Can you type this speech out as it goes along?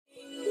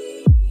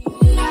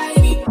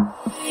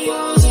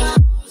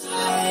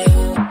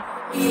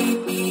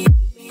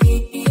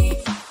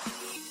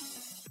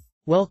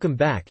Welcome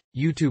back,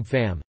 YouTube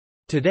fam.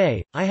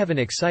 Today, I have an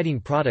exciting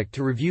product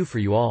to review for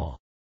you all.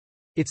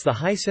 It's the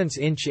Hisense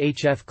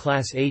HF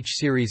Class H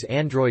Series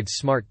Android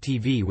Smart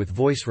TV with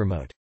voice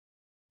remote.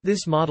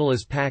 This model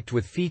is packed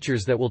with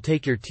features that will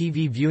take your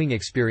TV viewing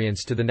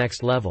experience to the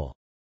next level.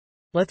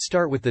 Let's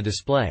start with the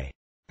display.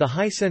 The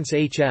Hisense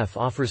HF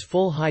offers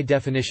full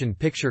high-definition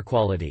picture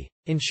quality,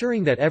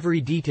 ensuring that every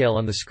detail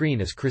on the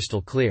screen is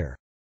crystal clear.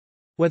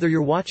 Whether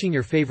you're watching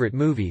your favorite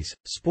movies,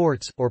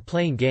 sports, or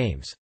playing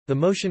games, the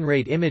motion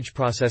rate image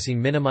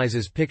processing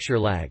minimizes picture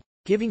lag,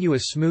 giving you a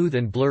smooth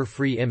and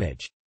blur-free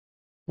image.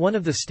 One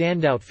of the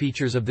standout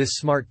features of this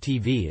smart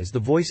TV is the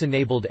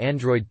voice-enabled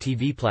Android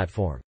TV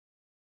platform.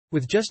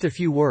 With just a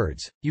few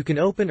words, you can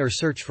open or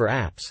search for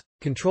apps,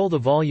 control the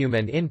volume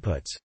and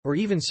inputs, or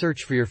even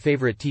search for your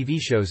favorite TV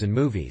shows and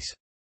movies.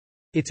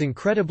 It's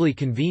incredibly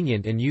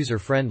convenient and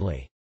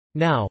user-friendly.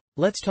 Now,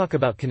 let's talk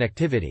about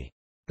connectivity.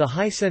 The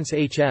Hisense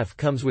HF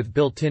comes with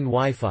built-in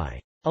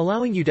Wi-Fi,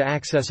 allowing you to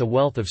access a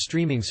wealth of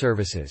streaming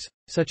services,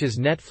 such as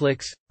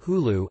Netflix,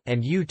 Hulu,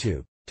 and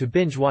YouTube, to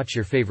binge-watch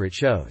your favorite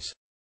shows.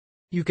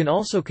 You can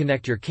also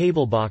connect your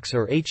cable box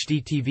or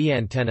HD TV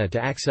antenna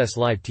to access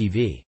live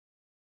TV.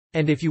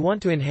 And if you want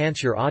to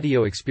enhance your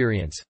audio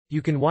experience,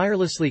 you can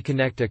wirelessly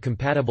connect a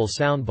compatible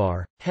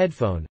soundbar,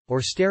 headphone,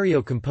 or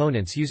stereo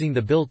components using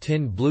the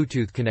built-in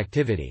Bluetooth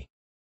connectivity.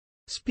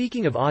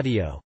 Speaking of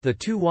audio, the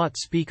 2-watt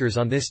speakers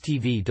on this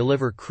TV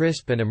deliver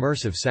crisp and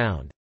immersive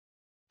sound.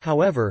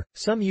 However,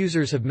 some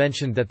users have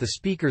mentioned that the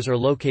speakers are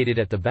located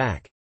at the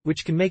back,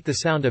 which can make the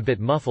sound a bit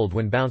muffled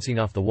when bouncing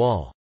off the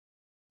wall.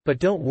 But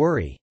don't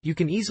worry, you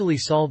can easily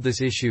solve this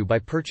issue by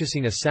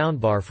purchasing a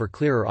soundbar for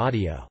clearer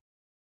audio.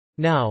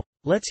 Now,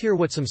 let's hear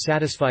what some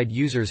satisfied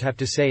users have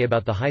to say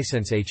about the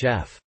Hisense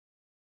HF.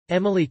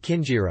 Emily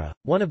Kinjira,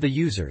 one of the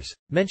users,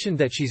 mentioned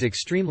that she's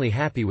extremely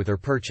happy with her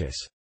purchase.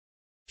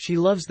 She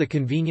loves the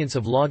convenience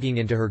of logging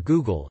into her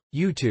Google,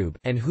 YouTube,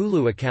 and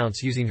Hulu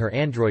accounts using her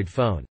Android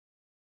phone.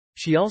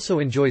 She also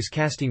enjoys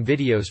casting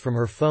videos from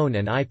her phone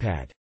and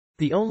iPad.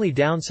 The only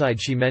downside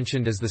she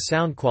mentioned is the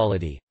sound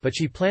quality, but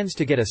she plans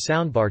to get a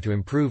soundbar to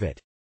improve it.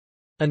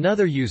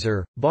 Another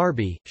user,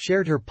 Barbie,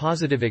 shared her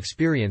positive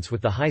experience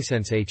with the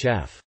Hisense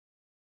HF.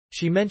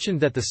 She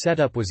mentioned that the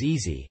setup was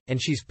easy,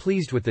 and she's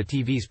pleased with the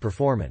TV's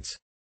performance.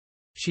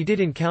 She did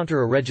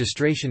encounter a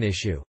registration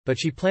issue, but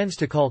she plans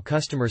to call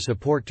customer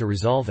support to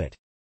resolve it.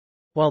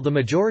 While the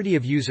majority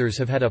of users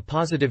have had a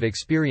positive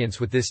experience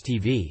with this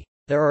TV,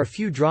 there are a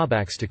few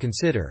drawbacks to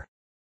consider.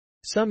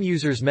 Some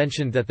users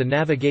mentioned that the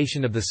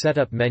navigation of the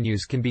setup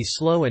menus can be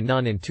slow and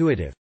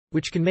non-intuitive,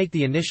 which can make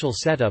the initial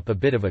setup a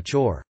bit of a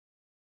chore.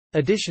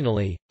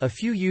 Additionally, a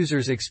few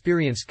users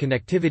experienced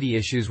connectivity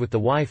issues with the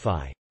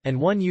Wi-Fi, and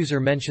one user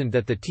mentioned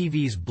that the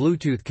TV's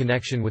Bluetooth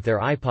connection with their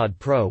iPod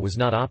Pro was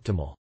not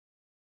optimal.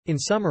 In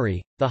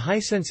summary, the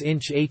Hisense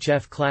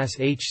HF Class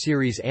H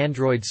Series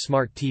Android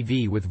Smart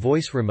TV with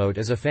voice remote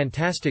is a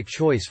fantastic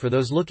choice for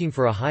those looking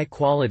for a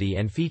high-quality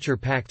and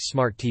feature-packed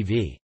smart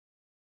TV.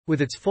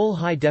 With its full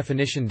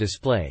high-definition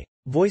display,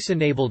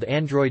 voice-enabled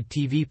Android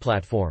TV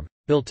platform,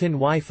 built-in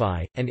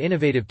Wi-Fi, and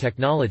innovative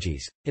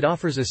technologies, it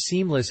offers a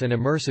seamless and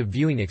immersive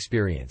viewing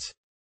experience.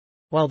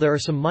 While there are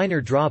some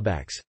minor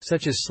drawbacks,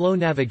 such as slow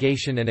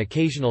navigation and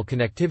occasional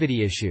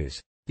connectivity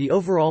issues, the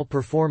overall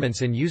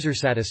performance and user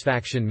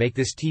satisfaction make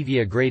this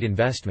TV a great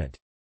investment.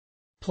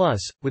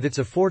 Plus, with its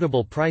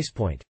affordable price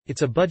point,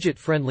 it's a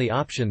budget-friendly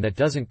option that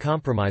doesn't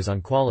compromise on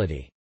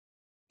quality.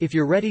 If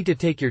you're ready to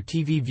take your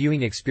TV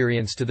viewing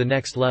experience to the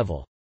next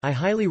level, I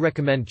highly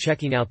recommend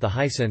checking out the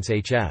Hisense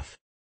HF.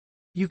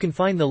 You can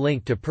find the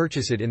link to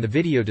purchase it in the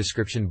video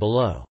description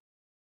below.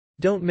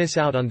 Don't miss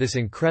out on this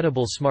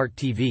incredible smart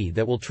TV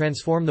that will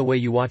transform the way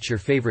you watch your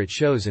favorite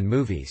shows and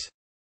movies.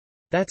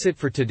 That's it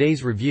for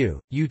today's review,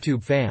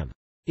 YouTube fam.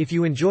 If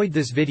you enjoyed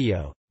this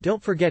video,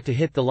 don't forget to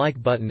hit the like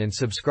button and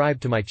subscribe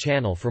to my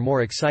channel for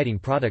more exciting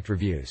product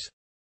reviews.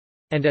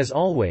 And as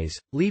always,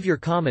 leave your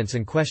comments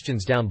and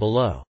questions down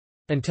below.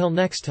 Until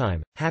next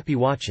time, happy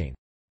watching.